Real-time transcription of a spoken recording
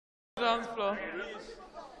Dance floor.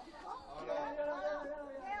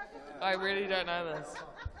 I really don't know this.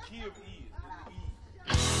 Key of E.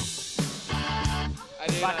 I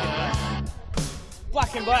do know that.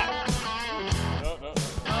 Black and black. No.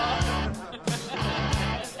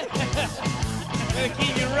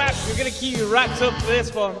 We're gonna keep you wrapped up for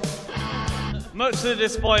this one. Much to the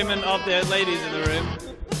disappointment of the ladies in the room.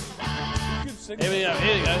 Here we go.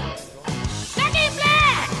 Black in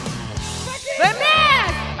black! Black!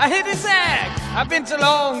 I hit his sack! I've been too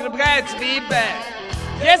long and I'm glad to be back.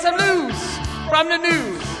 Yes, I'm loose from the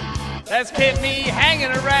news. That's kept me hanging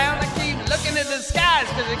around. I keep looking at the skies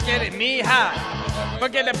cause it's getting me high.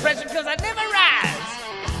 Forget the pressure cause I never rise.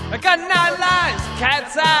 I got 9 lives,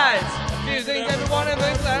 cat's eyes. Few things every one of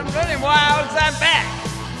things I'm running wild cause I'm back.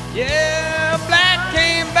 Yeah, black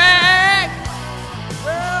came back.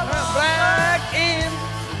 Black in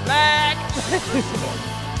black.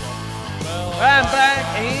 I'm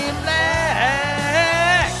back in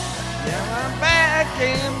black. Yeah, I'm back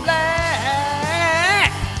in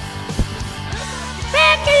black.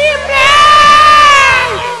 Back in black!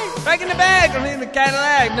 Back in the bag, I'm in the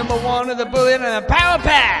Cadillac. #1 of the bullet and a power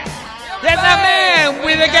pack. Yes, I'm man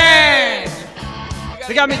with a gang.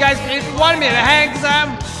 They got me guys, if you want me to hang, cause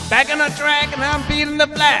I'm back on the track and I'm beating the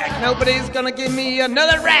flag. Nobody's gonna give me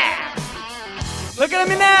another rap. Look at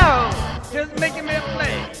me now, just making me a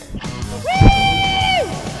play. Woo!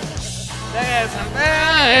 Yes, I'm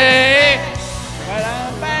back, but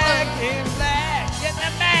I'm back in black. Yes,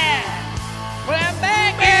 I'm back, but I'm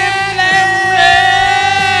back in black.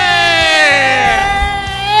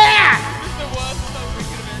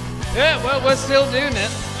 Yeah, well, we're still doing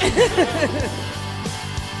it.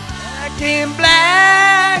 Back in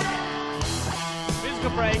black.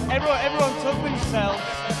 Musical break. Everyone tugging yourselves.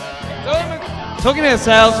 Tugging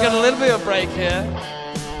yourselves. Got a little bit of a break here.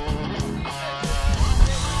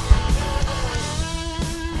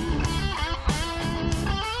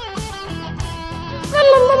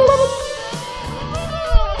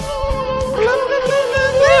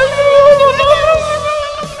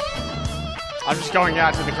 I'm just going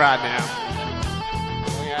out to the crowd now.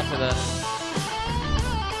 Going out to the...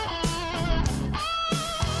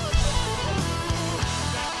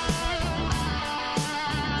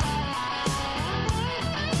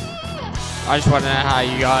 I just want to know how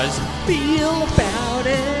you guys feel about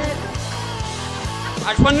it.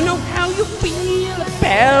 I just want to know how you feel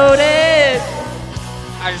about it.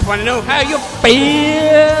 I just want to know how you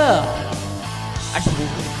feel. I just want to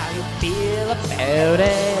know how you feel about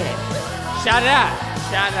it. Shout it out.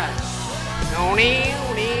 Shout it out.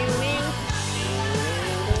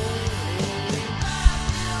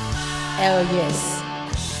 Oh yes.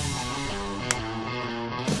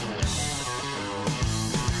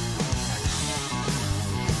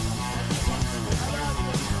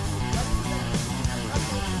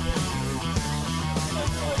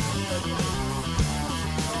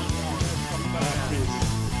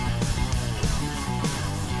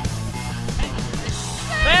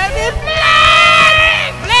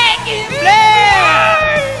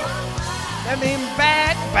 That means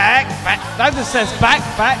back. That just says back.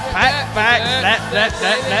 Black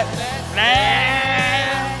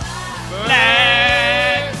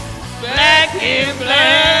in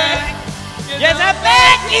black. Yes, I'm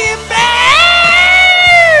back in black.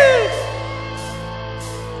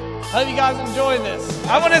 Hope you guys are enjoying this.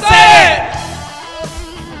 I want to say it.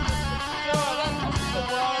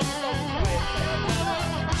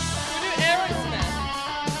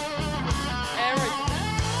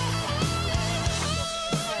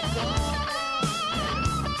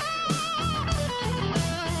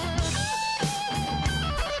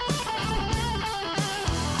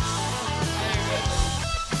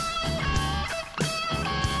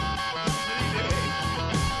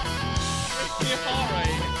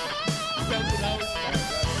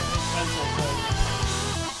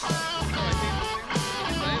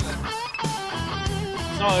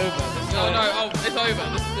 It's not over. It's over.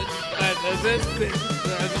 There's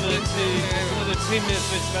another 2 minutes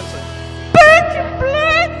for Spencer. Back in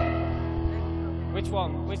black! Which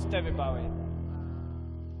one? Which David Bowie?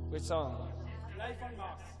 Which song? Life on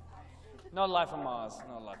Mars. Not Life on Mars.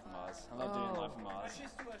 Not Life on Mars. I'm not doing Life on Mars.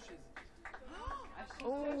 Ashes to ashes.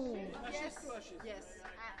 Oh. Ashes to ashes. Yes.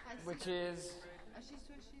 Which is... Ashes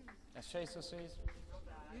to ashes. Ashes to Ashes.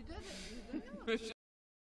 You did it.